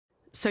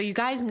So you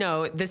guys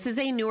know this is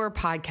a newer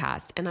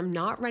podcast and I'm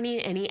not running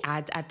any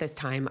ads at this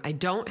time. I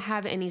don't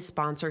have any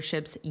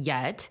sponsorships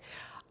yet.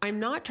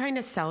 I'm not trying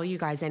to sell you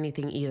guys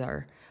anything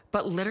either.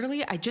 But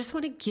literally, I just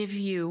want to give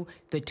you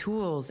the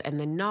tools and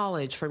the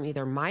knowledge from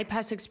either my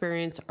past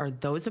experience or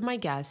those of my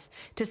guests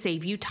to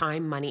save you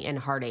time, money, and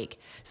heartache.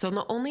 So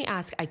the only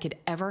ask I could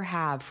ever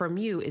have from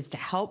you is to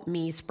help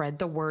me spread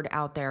the word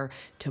out there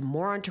to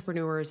more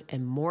entrepreneurs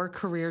and more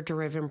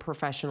career-driven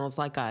professionals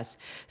like us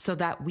so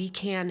that we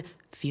can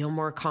feel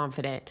more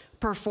confident,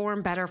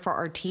 perform better for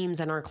our teams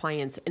and our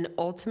clients, and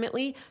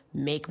ultimately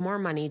make more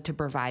money to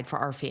provide for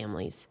our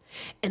families.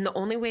 And the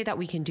only way that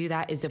we can do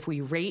that is if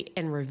we rate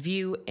and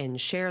review and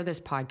share this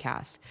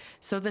podcast.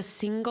 So the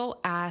single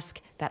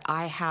ask that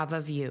I have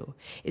of you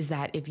is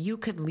that if you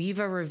could leave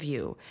a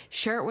review,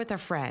 share it with a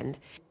friend,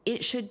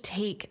 it should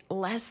take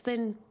less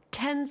than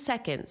 10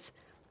 seconds.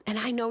 And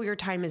I know your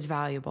time is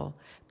valuable,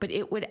 but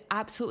it would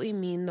absolutely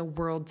mean the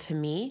world to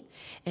me.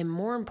 And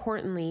more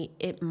importantly,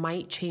 it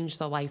might change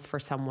the life for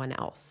someone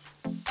else.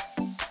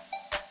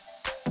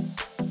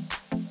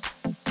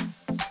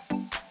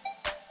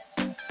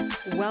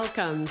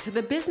 Welcome to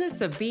the business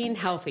of being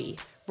healthy,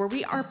 where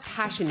we are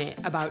passionate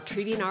about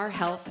treating our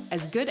health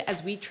as good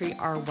as we treat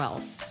our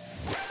wealth.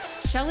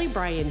 Shelly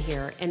Bryan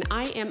here, and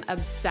I am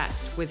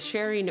obsessed with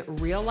sharing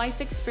real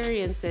life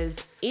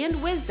experiences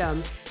and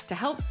wisdom to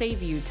help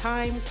save you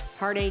time,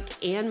 heartache,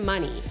 and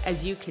money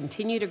as you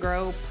continue to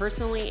grow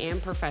personally and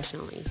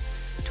professionally.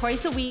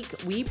 Twice a week,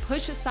 we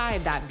push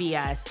aside that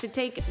BS to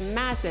take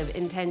massive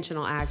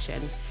intentional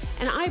action.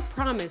 And I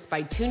promise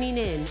by tuning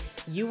in,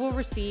 you will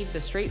receive the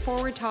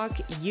straightforward talk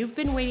you've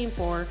been waiting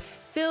for,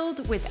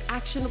 filled with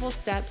actionable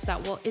steps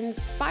that will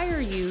inspire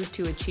you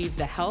to achieve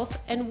the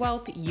health and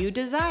wealth you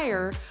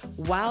desire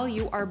while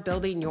you are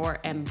building your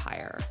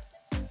empire.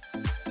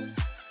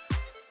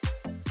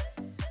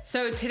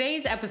 So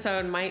today's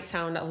episode might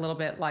sound a little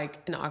bit like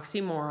an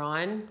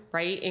oxymoron,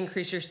 right?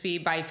 Increase your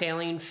speed by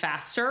failing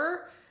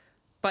faster.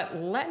 But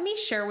let me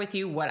share with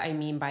you what I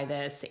mean by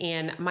this.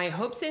 And my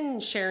hopes in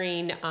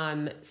sharing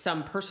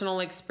some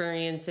personal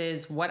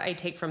experiences, what I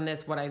take from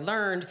this, what I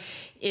learned,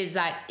 is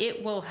that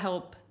it will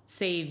help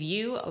save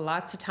you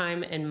lots of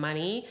time and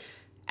money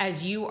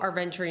as you are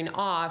venturing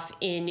off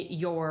in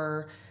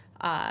your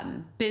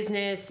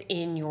business,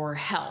 in your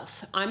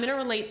health. I'm going to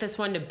relate this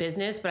one to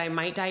business, but I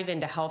might dive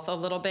into health a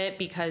little bit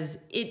because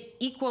it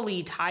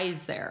equally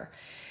ties there.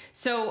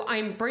 So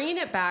I'm bringing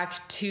it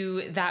back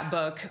to that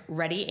book,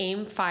 Ready,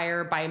 Aim,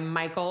 Fire by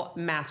Michael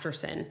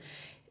Masterson.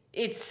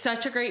 It's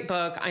such a great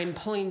book. I'm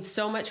pulling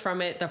so much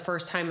from it the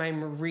first time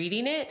I'm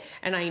reading it.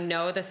 And I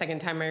know the second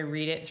time I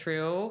read it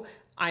through,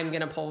 I'm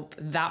going to pull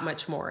that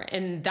much more.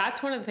 And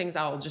that's one of the things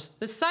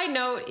the side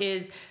note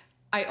is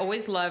I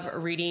always love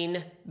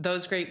reading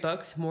those great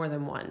books more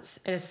than once,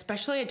 and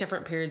especially at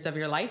different periods of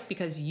your life,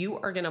 because you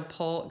are going to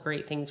pull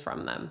great things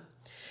from them.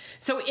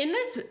 So in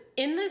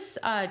this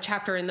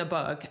chapter in the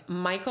book,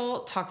 Michael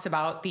talks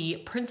about the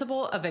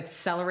principle of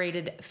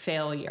accelerated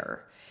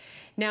failure.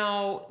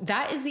 Now,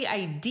 that is the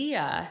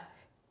idea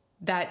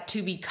that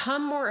to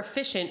become more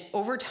efficient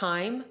over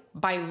time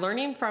by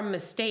learning from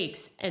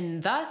mistakes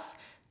and thus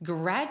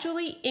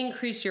gradually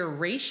increase your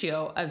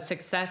ratio of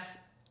success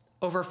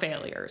over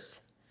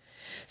failures.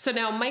 So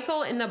now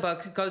Michael in the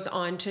book goes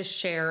on to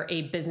share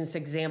a business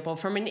example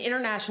from an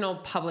international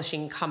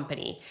publishing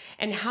company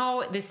and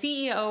how the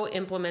CEO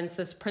implements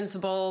this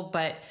principle.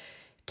 But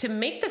to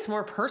make this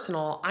more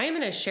personal, I'm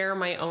going to share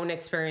my own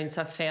experience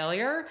of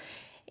failure.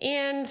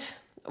 And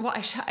well,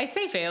 I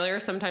say failure.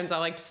 Sometimes I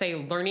like to say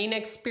learning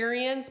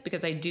experience,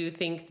 because I do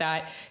think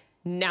that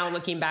now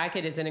looking back,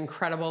 it is an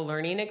incredible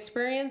learning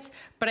experience.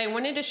 But I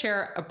wanted to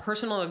share a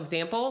personal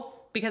example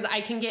because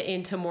I can get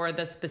into more of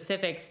the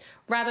specifics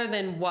rather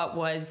than what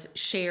was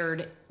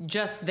shared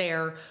just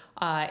there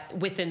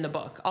within the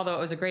book. Although it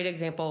was a great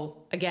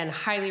example, again,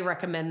 highly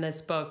recommend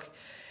this book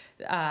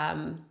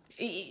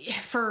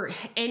for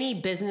any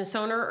business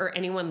owner or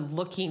anyone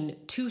looking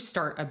to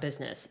start a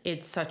business.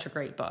 It's such a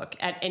great book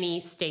at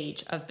any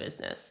stage of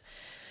business.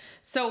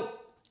 So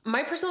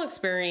my personal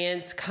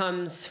experience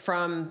comes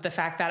from the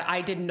fact that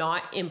I did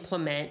not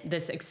implement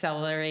this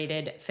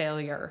accelerated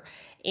failure,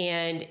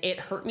 and it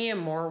hurt me in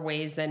more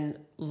ways than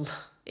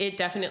it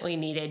definitely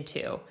needed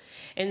to.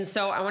 And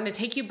so I want to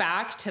take you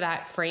back to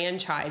that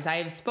franchise. I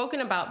have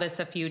spoken about this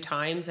a few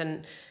times,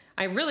 and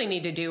I really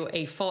need to do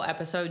a full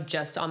episode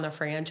just on the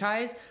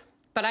franchise.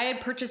 But I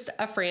had purchased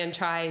a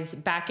franchise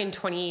back in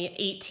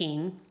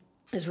 2018.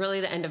 Is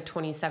really the end of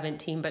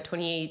 2017, but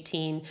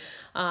 2018,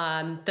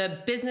 the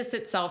business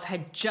itself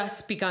had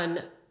just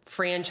begun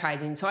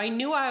franchising. So I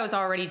knew I was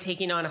already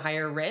taking on a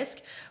higher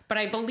risk, but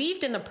I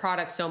believed in the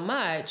product so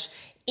much,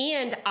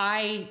 and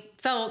I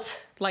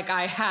felt like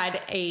I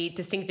had a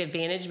distinct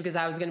advantage because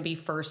I was going to be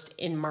first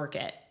in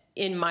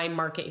my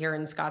market here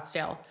in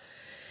Scottsdale.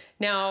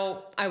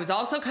 Now, I was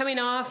also coming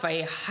off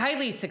a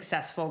highly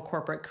successful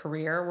corporate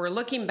career where,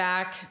 looking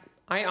back,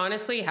 I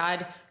honestly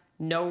had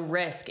no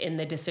risk in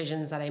the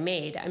decisions that I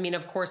made. I mean,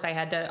 of course, I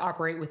had to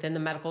operate within the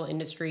medical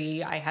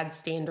industry. I had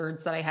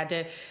standards that I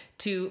had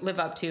to live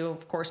up to,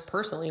 of course,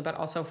 personally, but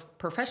also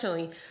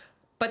professionally.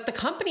 But the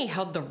company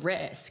held the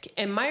risk.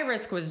 And my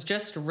risk was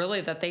just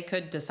really that they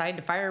could decide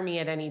to fire me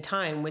at any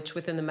time, which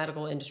within the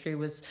medical industry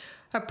was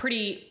a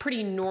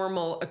pretty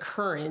normal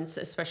occurrence,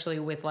 especially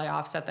with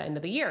layoffs at the end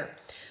of the year.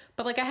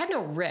 But like, I had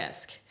no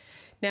risk.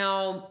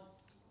 Now,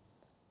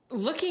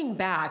 looking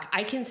back,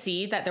 I can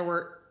see that there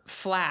were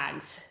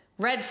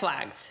red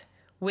flags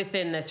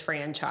within this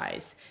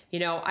franchise. You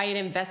know, I had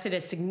invested a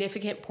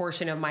significant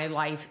portion of my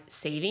life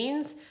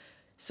savings.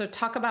 So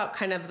talk about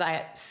kind of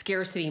that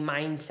scarcity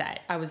mindset.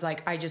 I was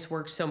like, I just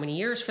worked so many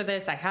years for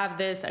this. I have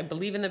this. I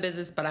believe in the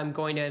business, but I'm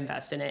going to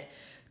invest in it.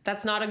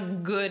 That's not a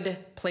good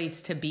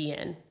place to be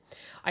in.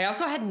 I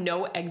also had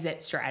no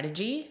exit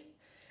strategy.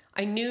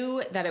 I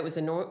knew that it was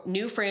a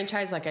new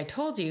franchise, like I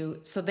told you,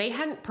 so they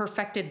hadn't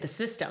perfected the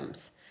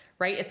systems.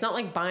 Right? It's not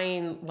like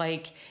buying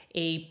like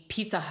a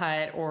Pizza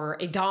Hut or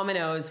a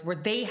Domino's where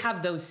they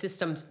have those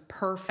systems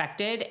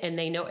perfected and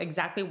they know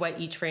exactly what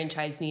each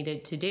franchise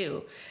needed to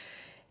do.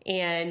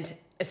 And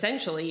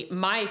essentially,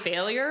 my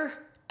failure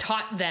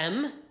taught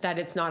them that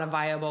it's not a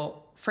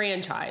viable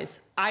franchise.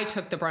 I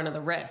took the brunt of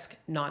the risk,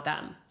 not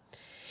them.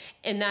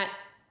 And that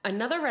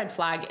another red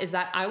flag is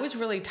that I was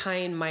really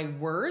tying my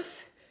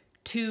worth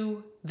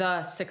to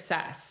the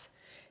success.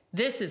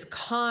 This is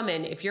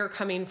common if you're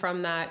coming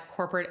from that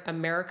corporate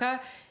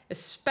America,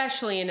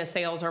 especially in a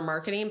sales or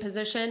marketing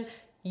position.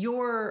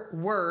 Your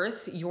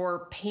worth,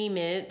 your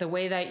payment, the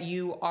way that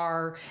you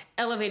are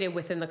elevated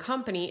within the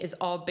company is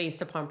all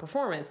based upon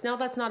performance. Now,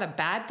 that's not a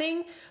bad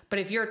thing, but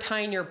if you're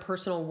tying your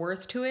personal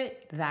worth to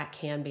it, that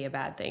can be a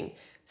bad thing.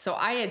 So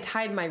I had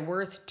tied my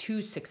worth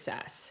to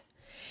success.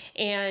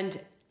 And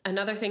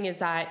another thing is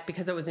that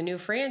because it was a new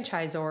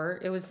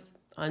franchisor, it was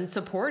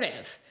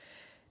unsupportive.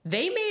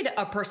 They made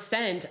a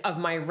percent of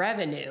my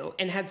revenue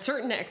and had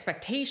certain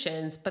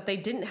expectations, but they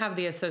didn't have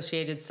the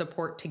associated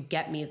support to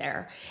get me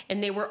there.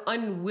 And they were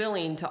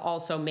unwilling to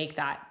also make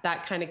that.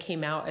 That kind of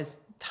came out as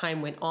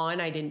time went on.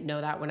 I didn't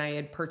know that when I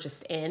had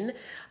purchased in.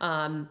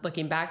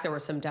 Looking back, there were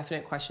some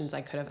definite questions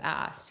I could have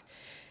asked.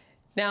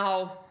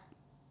 Now,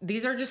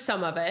 these are just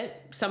some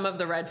of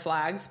the red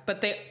flags,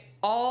 but they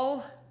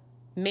all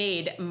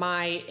made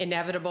my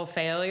inevitable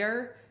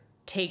failure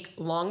take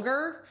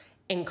longer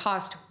and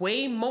cost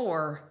way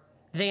more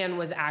than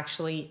was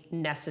actually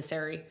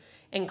necessary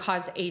and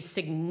caused a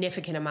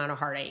significant amount of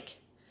heartache.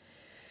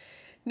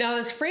 Now,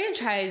 this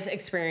franchise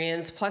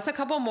experience, plus a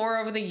couple more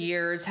over the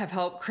years, have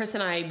helped Chris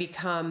and I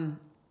become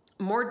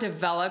more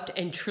developed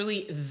and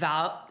truly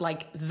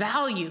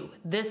value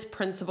this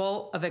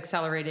principle of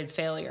accelerated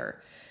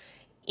failure.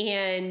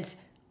 And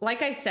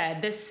like I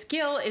said, this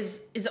skill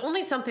is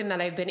only something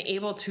that I've been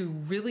able to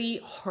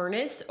really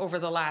harness over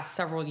the last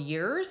several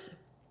years.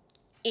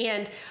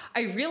 And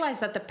I realized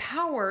that the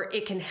power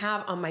it can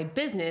have on my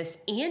business,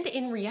 and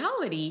in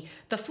reality,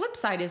 the flip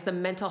side is the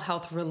mental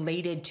health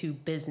related to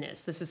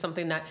business. This is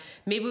something that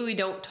maybe we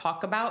don't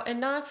talk about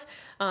enough.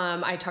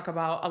 I talk a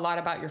lot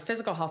about your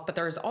physical health, but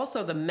there's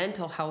also the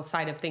mental health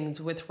side of things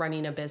with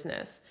running a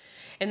business.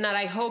 And that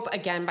I hope,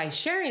 again, by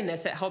sharing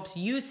this, it helps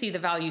you see the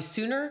value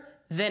sooner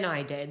than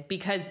I did,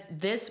 because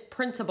this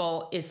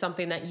principle is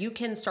something that you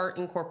can start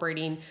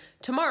incorporating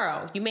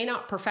tomorrow. You may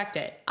not perfect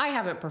it. I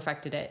haven't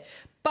perfected it.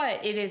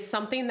 But it is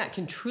something that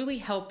can truly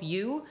help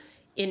you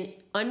in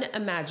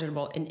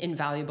unimaginable and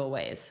invaluable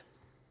ways.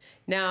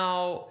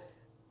 Now,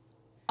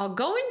 I'll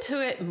go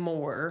into it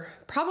more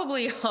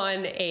probably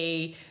on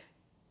a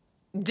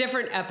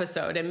different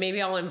episode, and maybe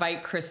I'll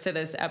invite Chris to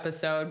this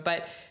episode.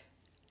 But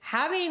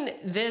having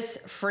this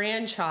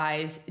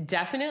franchise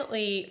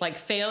definitely, like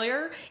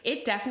failure,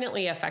 it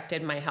definitely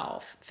affected my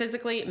health.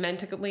 Physically,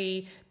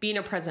 mentally, being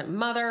a present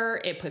mother,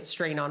 it put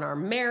strain on our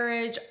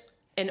marriage.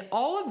 And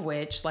all of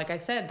which, like I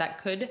said, that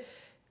could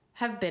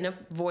have been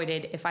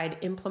avoided if I'd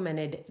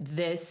implemented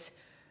this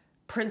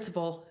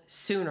principle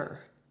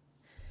sooner.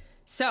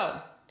 So,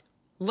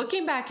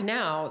 looking back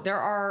now, there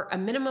are a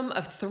minimum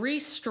of 3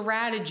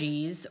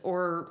 strategies,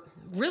 or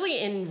really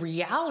in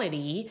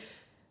reality,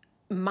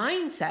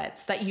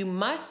 mindsets that you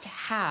must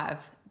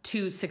have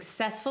to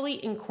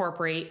successfully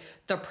incorporate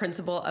the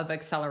principle of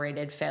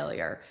accelerated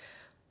failure.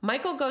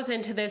 Michael goes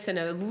into this in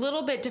a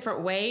little bit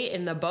different way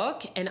in the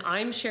book, and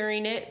I'm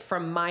sharing it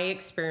from my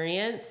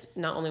experience,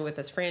 not only with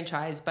this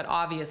franchise, but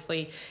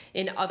obviously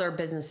in other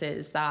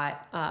businesses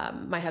that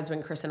my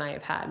husband, Chris, and I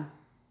have had.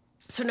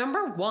 So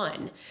number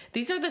 1,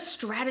 these are the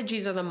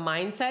strategies or the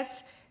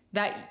mindsets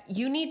that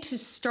you need to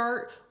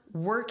start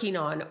working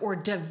on or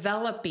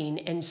developing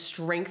and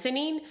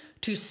strengthening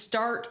to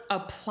start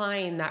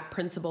applying that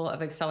principle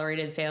of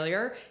accelerated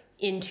failure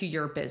into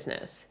your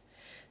business.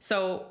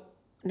 So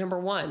number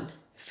 1,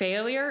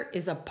 failure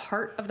is a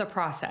part of the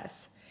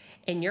process,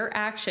 and your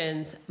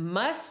actions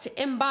must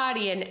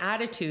embody an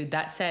attitude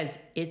that says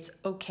it's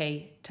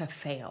okay to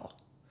fail.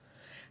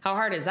 How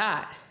hard is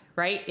that,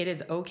 right? It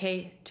is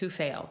okay to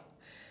fail.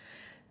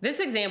 This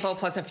example,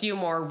 plus a few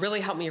more, really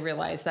helped me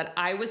realize that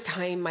I was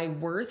tying my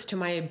worth to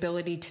my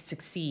ability to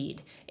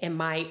succeed and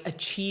my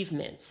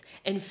achievements,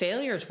 and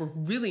failures were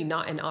really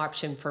not an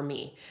option for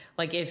me.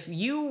 Like, if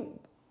you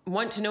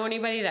want to know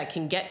anybody that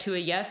can get to a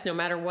yes no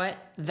matter what,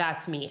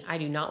 that's me. I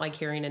do not like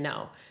hearing a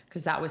no,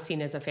 because that was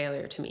seen as a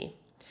failure to me.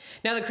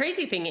 Now, the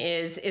crazy thing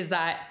is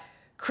that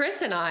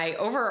Chris and I,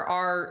 over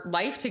our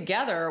life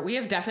together, we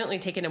have definitely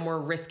taken a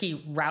more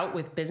risky route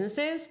with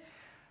businesses.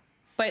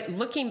 But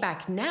looking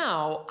back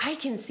now, I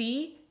can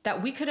see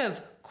that we could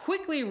have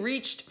quickly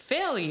reached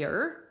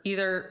failure,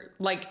 either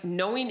like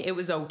knowing it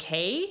was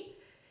okay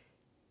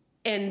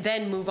and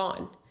then move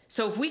on.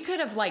 So if we could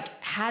have like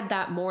had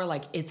that more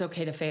like, it's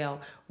okay to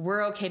fail,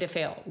 we're okay to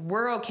fail,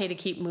 we're okay to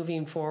keep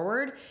moving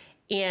forward,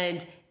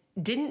 and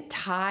didn't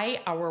tie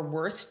our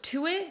worth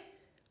to it,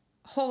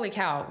 holy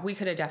cow, we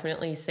could have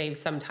definitely saved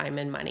some time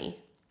and money.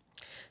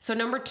 So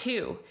number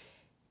 2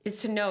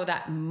 is to know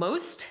that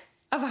most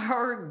of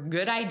our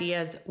good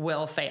ideas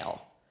will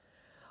fail.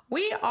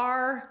 We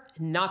are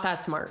not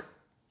that smart.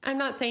 I'm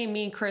not saying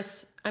me,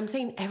 Chris, I'm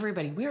saying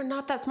everybody. We are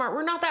not that smart.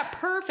 We're not that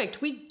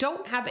perfect. We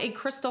don't have a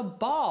crystal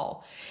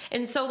ball.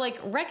 And so like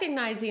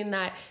recognizing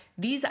that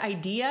these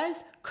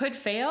ideas could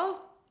fail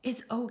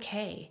is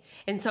okay.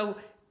 And so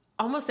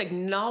almost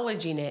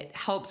acknowledging it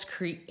helps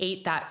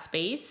create that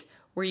space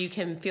where you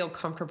can feel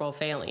comfortable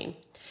failing.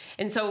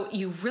 And so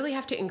you really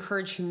have to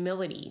encourage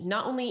humility,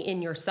 not only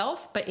in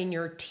yourself, but in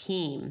your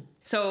team.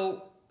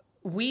 So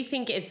we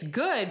think it's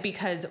good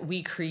because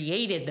we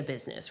created the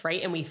business,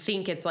 right? And we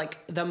think it's like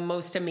the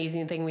most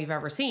amazing thing we've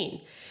ever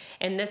seen.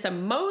 And this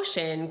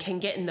emotion can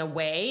get in the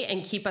way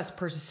and keep us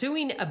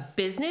pursuing a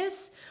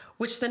business,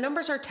 which the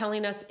numbers are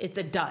telling us it's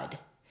a dud.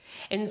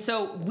 And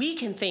so we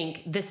can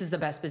think this is the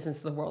best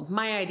business in the world.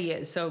 My idea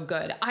is so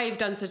good. I've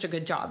done such a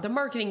good job. The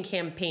marketing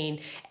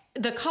campaign,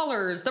 the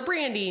colors, the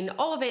branding,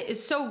 all of it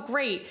is so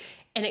great,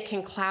 and it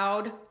can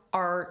cloud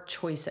our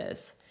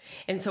choices.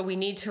 And so we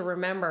need to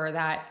remember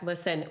that,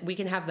 listen, we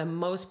can have the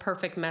most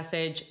perfect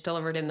message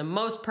delivered in the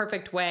most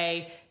perfect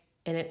way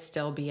and it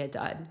still be a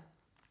dud.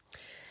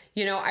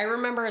 You know, I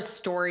remember a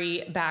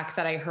story back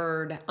that I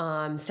heard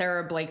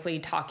Sara Blakely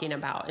talking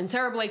about. And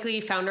Sara Blakely,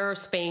 founder of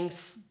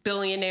Spanx,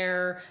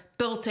 billionaire,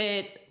 built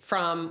it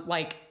from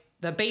like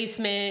the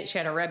basement. She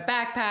had a red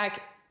backpack.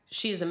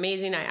 She's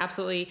amazing. I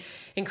absolutely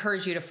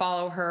encourage you to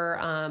follow her.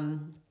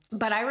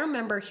 But I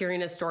remember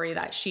hearing a story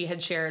that she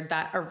had shared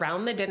that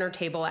around the dinner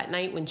table at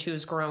night when she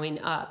was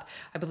growing up,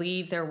 I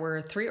believe there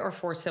were 3 or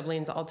 4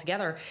 siblings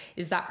altogether,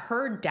 is that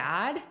her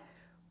dad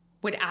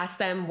would ask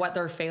them what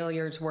their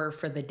failures were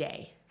for the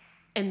day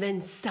and then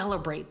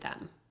celebrate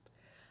them.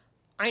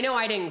 I know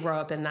I didn't grow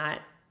up in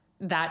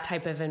that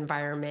type of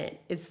environment.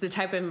 It's the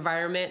type of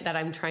environment that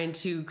I'm trying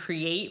to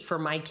create for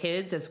my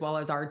kids as well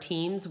as our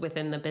teams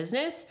within the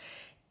business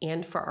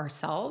and for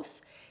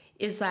ourselves,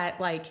 is that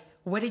like,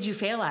 what did you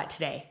fail at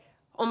today?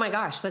 Oh my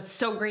gosh, that's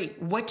so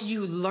great. What did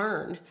you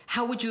learn?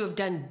 How would you have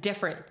done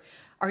different?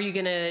 Are you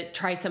going to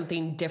try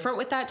something different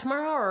with that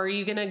tomorrow, or are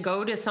you going to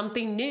go to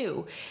something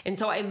new? And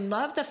so I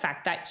love the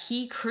fact that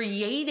he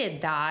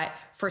created that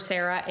for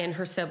Sara and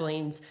her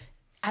siblings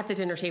at the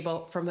dinner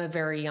table from a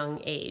very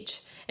young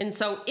age. And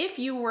so if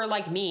you were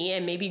like me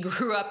and maybe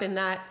grew up in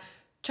that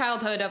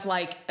childhood of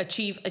like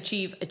achieve,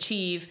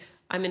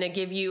 I'm going to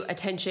give you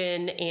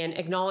attention and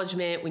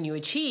acknowledgement when you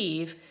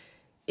achieve,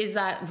 is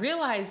that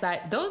realize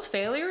that those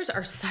failures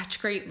are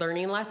such great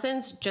learning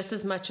lessons just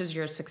as much as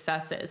your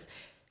successes.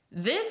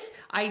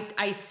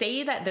 I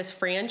say that this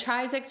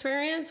franchise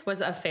experience was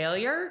a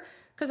failure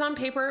because on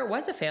paper it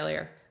was a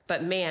failure.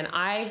 But man,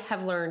 I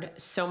have learned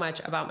so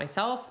much about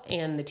myself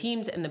and the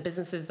teams and the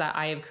businesses that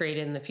I have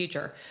created in the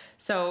future.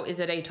 So is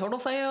it a total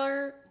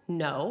failure?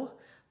 No.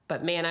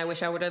 But man, I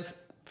wish I would have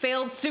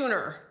failed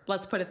sooner.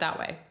 Let's put it that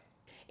way.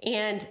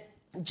 And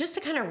just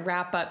to kind of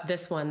wrap up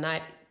this one,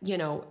 that, you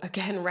know,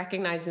 again,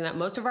 recognizing that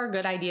most of our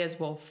good ideas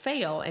will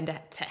fail, and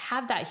to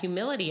have that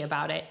humility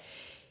about it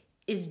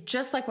is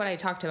just like what I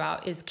talked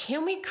about, is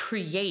can we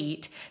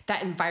create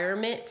that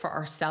environment for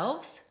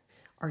ourselves,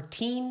 our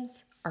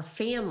teams, our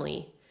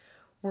family,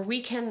 where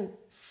we can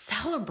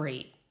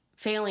celebrate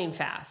failing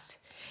fast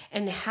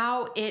and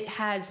how it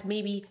has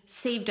maybe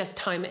saved us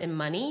time and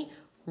money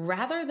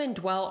rather than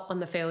dwell on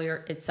the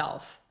failure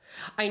itself.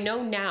 I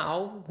know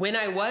now, when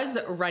I was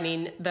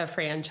running the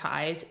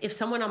franchise, if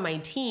someone on my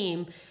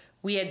team,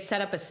 we had set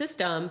up a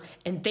system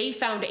and they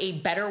found a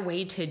better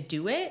way to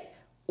do it,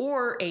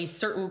 or a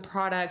certain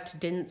product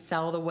didn't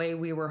sell the way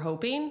we were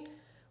hoping,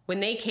 when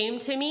they came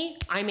to me,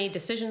 I made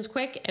decisions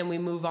quick and we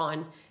move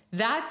on.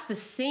 That's the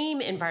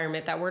same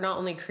environment that we're not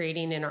only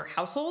creating in our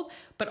household,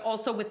 but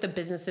also with the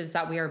businesses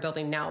that we are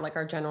building now, like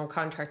our general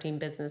contracting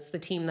business, the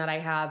team that I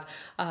have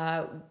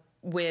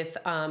with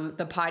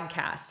the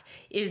podcast,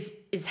 is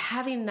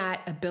having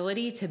that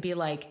ability to be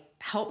like,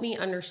 help me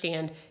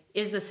understand,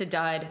 is this a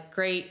dud?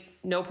 Great,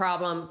 no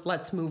problem,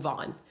 let's move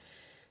on.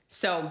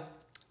 So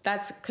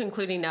that's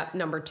concluding up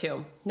number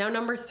 2. Now,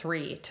 number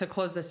 3, to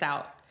close this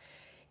out,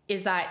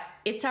 is that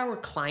it's our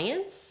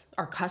clients,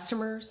 our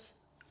customers,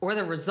 or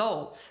the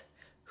results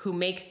who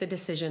make the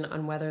decision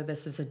on whether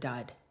this is a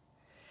dud.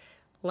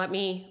 Let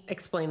me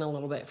explain a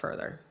little bit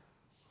further.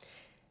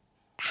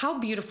 How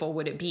beautiful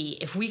would it be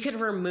if we could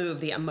remove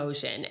the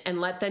emotion and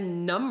let the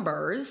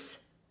numbers,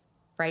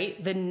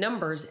 right? The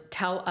numbers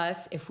tell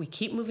us if we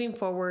keep moving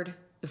forward,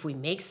 if we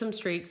make some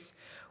streaks,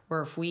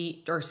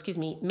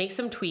 make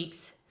some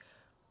tweaks,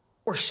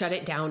 or shut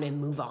it down and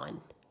move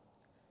on.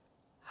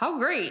 How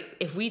great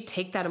if we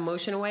take that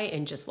emotion away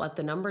and just let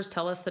the numbers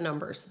tell us the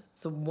numbers.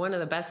 So one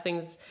of the best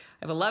things,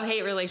 I have a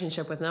love-hate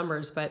relationship with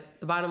numbers, but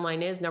the bottom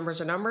line is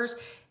numbers are numbers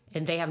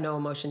and they have no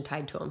emotion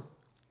tied to them.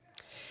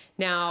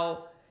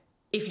 Now,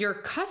 if your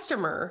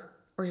customer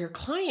or your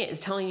client is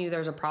telling you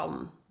there's a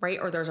problem, right?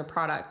 Or there's a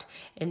product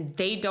and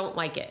they don't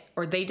like it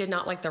or they did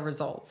not like the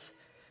results,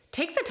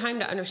 take the time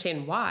to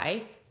understand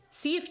why.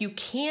 See if you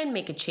can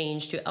make a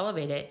change to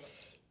elevate it.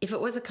 If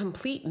it was a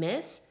complete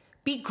miss,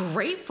 be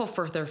grateful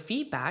for their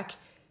feedback,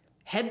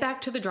 head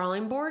back to the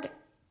drawing board,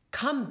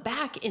 come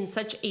back in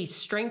such a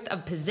strength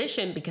of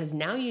position because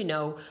now you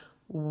know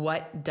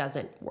what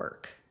doesn't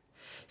work.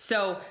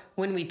 So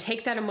when we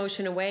take that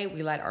emotion away,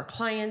 we let our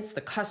clients,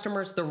 the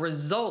customers, the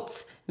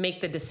results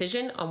make the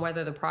decision on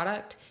whether the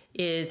product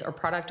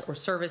or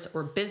service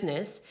or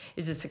business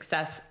is a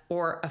success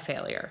or a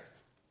failure.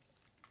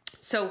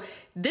 So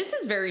this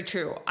is very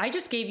true. I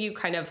just gave you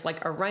kind of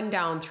like a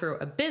rundown through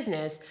a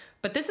business,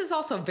 but this is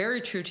also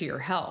very true to your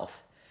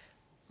health,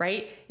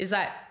 right? Is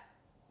that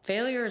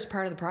failure is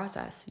part of the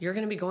process. You're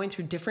going to be going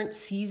through different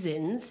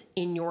seasons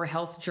in your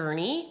health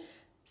journey.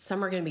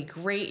 Some are going to be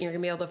great and you're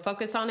going to be able to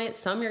focus on it.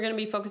 Some you're going to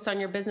be focused on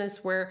your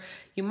business where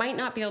you might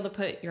not be able to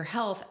put your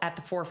health at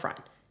the forefront.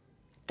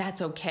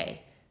 That's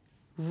okay.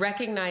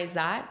 Recognize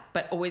that,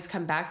 but always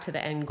come back to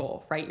the end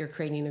goal, right? You're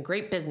creating a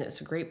great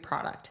business, a great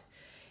product.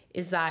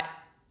 Is that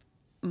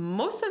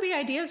most of the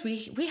ideas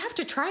we have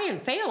to try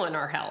and fail in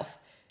our health.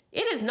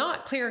 It is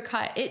not clear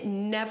cut. It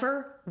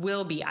never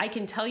will be. I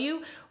can tell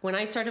you when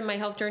I started my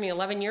health journey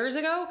 11 years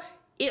ago,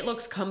 it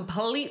looks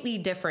completely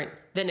different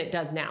than it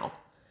does now.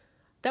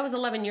 That was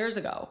 11 years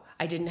ago.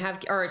 I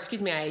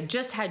had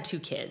just had 2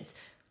 kids.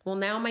 Well,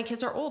 now my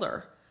kids are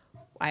older.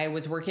 I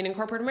was working in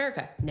corporate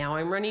America. Now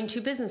I'm running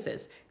 2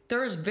 businesses.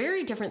 There's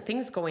very different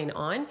things going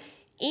on,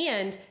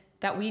 and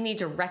that we need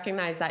to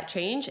recognize that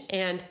change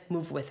and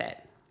move with it.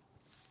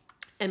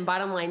 And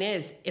bottom line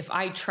is, if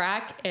I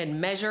track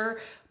and measure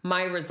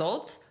my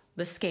results,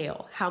 the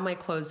scale, how my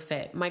clothes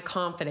fit, my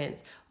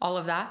confidence, all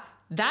of that,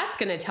 that's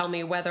going to tell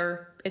me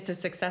whether it's a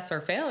success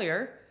or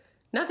failure,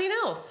 nothing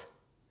else.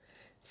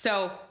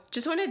 So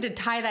just wanted to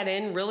tie that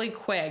in really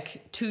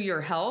quick to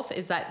your health,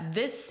 is that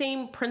this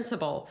same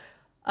principle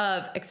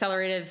of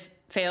accelerated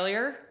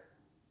failure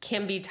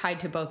can be tied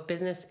to both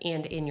business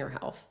and in your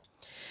health.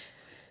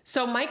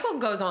 So Michael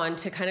goes on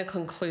to kind of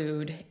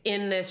conclude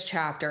in this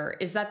chapter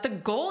is that the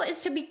goal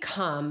is to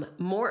become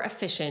more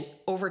efficient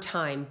over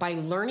time by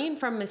learning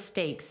from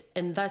mistakes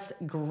and thus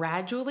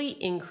gradually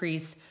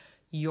increase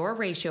your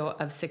ratio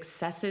of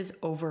successes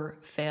over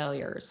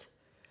failures.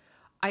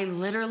 I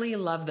literally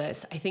love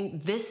this. I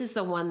think this is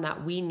the one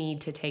that we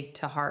need to take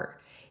to heart,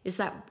 is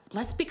that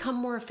let's become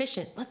more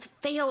efficient. Let's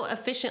fail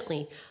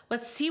efficiently.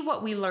 Let's see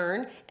what we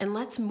learn and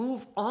let's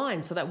move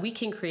on so that we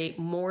can create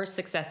more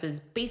successes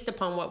based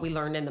upon what we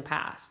learned in the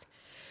past.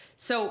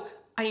 So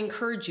I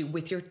encourage you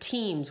with your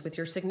teams, with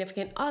your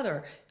significant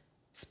other,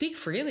 speak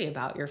freely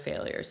about your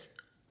failures.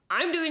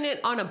 I'm doing it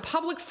on a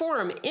public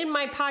forum in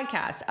my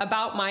podcast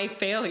about my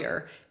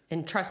failure.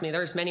 And trust me,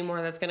 there's many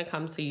more that's going to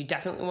come. So you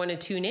definitely want to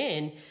tune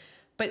in,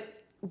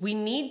 but we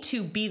need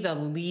to be the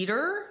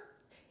leader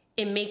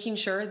in making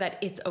sure that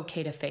it's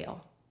okay to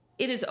fail.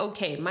 It is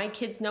okay. My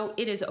kids know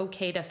it is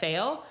okay to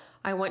fail.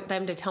 I want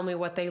them to tell me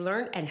what they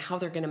learned and how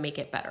they're going to make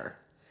it better.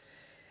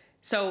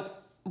 So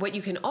what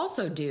you can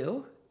also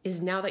do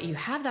is, now that you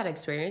have that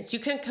experience, you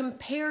can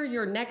compare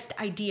your next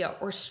idea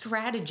or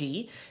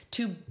strategy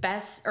to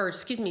past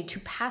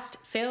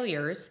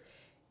failures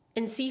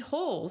and see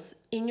holes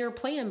in your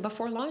plan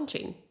before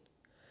launching.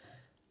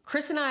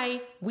 Chris and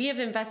I, we have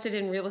invested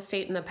in real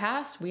estate in the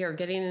past. We are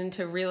getting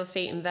into real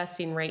estate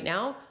investing right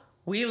now.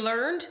 We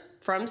learned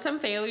from some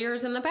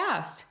failures in the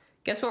past.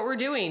 Guess what we're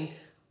doing?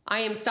 I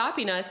am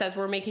stopping us as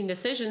we're making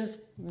decisions,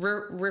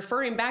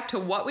 referring back to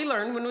what we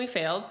learned when we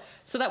failed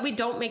so that we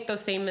don't make those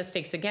same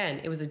mistakes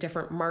again. It was a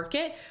different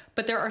market,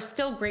 but there are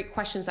still great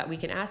questions that we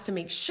can ask to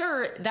make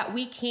sure that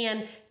we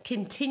can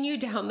continue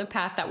down the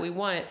path that we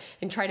want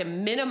and try to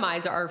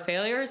minimize our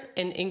failures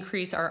and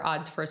increase our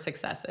odds for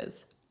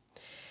successes.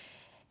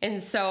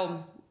 And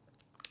so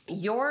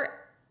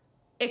your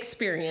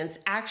experience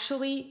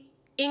actually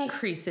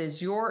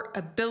increases your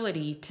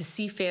ability to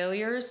see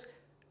failures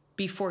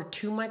before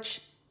too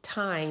much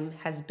time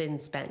has been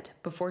spent,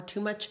 before too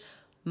much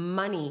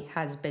money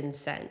has been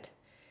sent.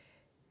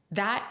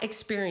 That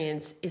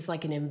experience is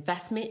like an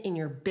investment in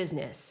your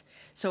business.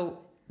 So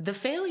the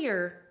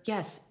failure,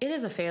 yes, it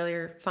is a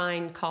failure.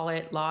 Fine, call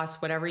it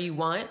loss, whatever you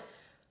want.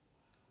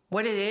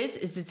 What it is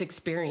its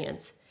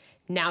experience.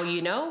 Now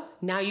you know,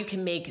 now you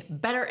can make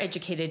better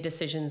educated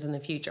decisions in the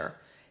future.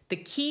 The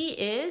key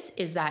is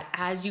that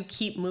as you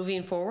keep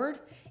moving forward,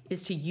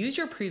 is to use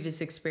your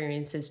previous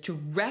experiences to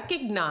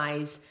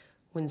recognize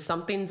when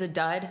something's a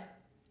dud,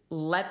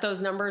 let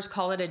those numbers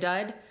call it a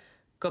dud,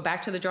 go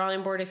back to the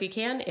drawing board if you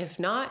can. If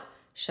not,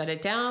 shut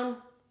it down,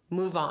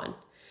 move on.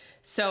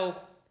 So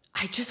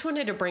I just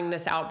wanted to bring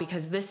this out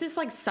because this is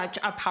like such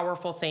a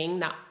powerful thing,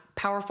 that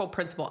powerful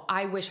principle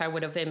I wish I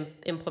would have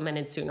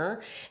implemented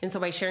sooner. And so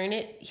by sharing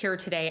it here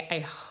today, I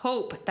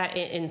hope that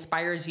it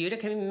inspires you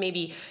to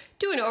maybe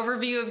do an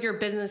overview of your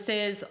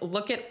businesses,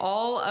 look at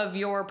all of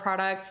your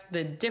products,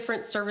 the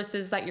different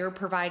services that you're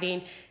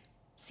providing,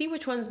 see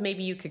which ones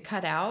maybe you could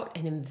cut out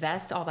and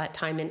invest all that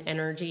time and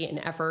energy and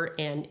effort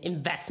and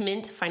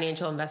investment,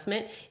 financial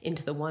investment,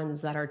 into the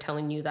ones that are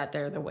telling you that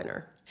they're the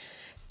winner.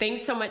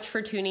 Thanks so much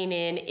for tuning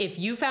in. If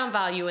you found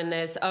value in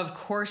this, of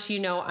course, you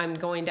know I'm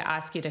going to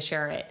ask you to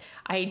share it.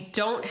 I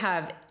don't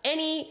have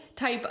any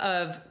type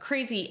of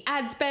crazy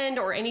ad spend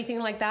or anything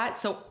like that.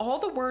 So all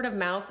the word of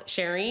mouth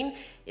sharing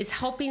is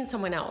helping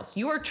someone else.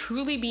 You are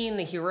truly being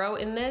the hero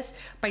in this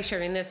by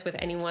sharing this with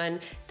anyone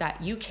that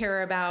you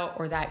care about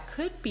or that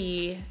could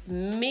be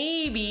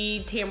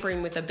maybe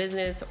tampering with a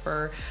business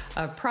or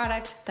a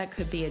product that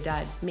could be a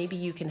dud. Maybe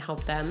you can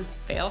help them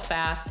fail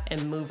fast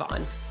and move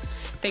on.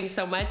 Thanks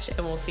so much, and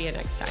we'll see you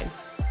next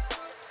time.